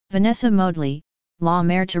Vanessa Modely, la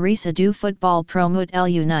mère Teresa du football promeut el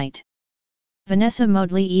unite. Vanessa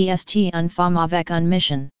Modely est une femme avec une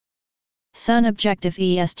mission. Son objectif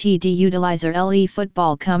est d'utiliser le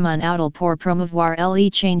football comme un outil pour promouvoir le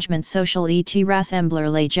changement social et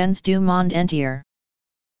rassembler les gens du monde entier.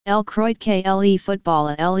 Elle croit que le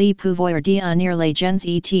football a le pouvoir d'unir les gens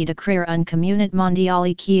et de créer une communauté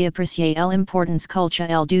mondiale qui apprécie l'importance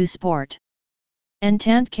culturelle du sport. En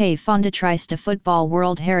tant que fondatrice de Football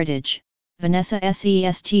World Heritage, Vanessa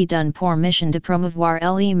s'est donne pour mission de promouvoir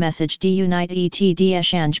le message d'unité et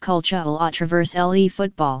d'échange culturel à travers le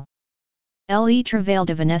football. Le travail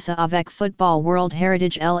de Vanessa avec Football World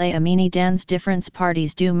Heritage la amini dans différentes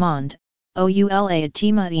parties du monde, oula a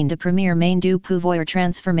tema de première main du pouvoir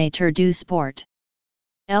transformateur du sport.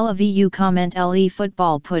 Elle a vu comment le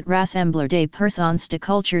football peut rassembler des personnes de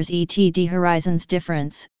cultures et de horizons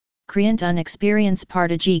différents, créant une expérience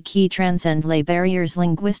partagée qui transcende les barrières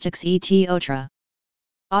linguistiques et autres.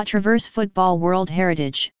 À travers Football World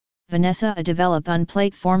Heritage, Vanessa a développé une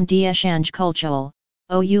plateforme d'échange culturel,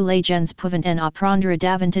 où les gens peuvent en apprendre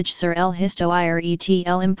davantage sur l'histoire et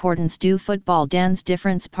l'importance du football dans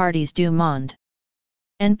différentes parties du monde.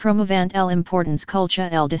 En promouvant l'importance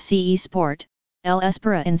culturelle de ce sport, elle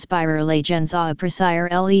espère inspirer les gens à apprécier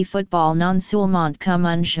le football non seulement comme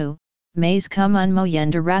un jeu, mais comme un moyen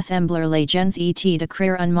de rassembler les gens et de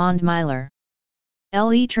créer un monde meilleur.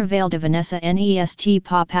 Le travail de Vanessa n'est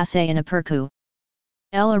pas passé inaperçu.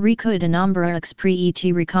 Elle a reçu de nombreux prix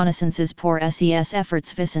et reconnaissances pour ses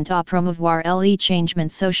efforts visant à promouvoir le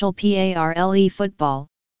changement social par le football,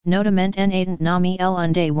 notamment en étant nommée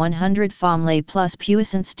l'une des 100 femmes les plus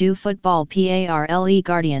puissantes du football par le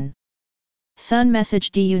Guardian. Son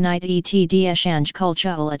message d'unité et d'échange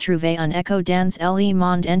culturel a trouvé un écho dans le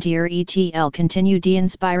monde entier et elle continue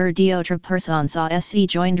d'inspirer d'autres personnes à se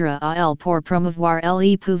joindre à elle pour promouvoir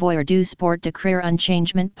le pouvoir du sport de créer un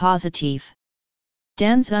changement positif.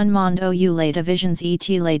 Dans un monde où les divisions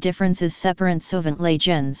et les différences séparent souvent les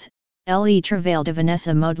gens, le travail de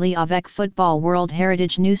Vanessa Modely avec Football World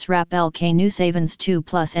Heritage nous rappelle que nous avons tout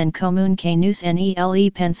plus en commun que nous ne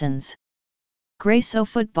pensons. Grâce au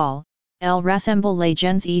football, elle rassemble les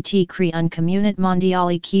gens et crée une communauté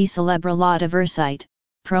mondiale qui célèbre la diversité,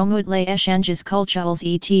 promeut les échanges culturels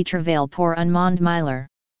et travaille pour un monde meilleur.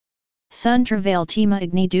 Son travail tema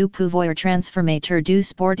igni du pouvoir transformateur du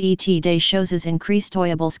sport et des choses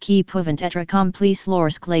incroyables qui peuvent être accomplies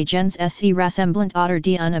lorsque les gens se rassemblent autour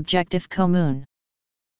d'un objectif commun.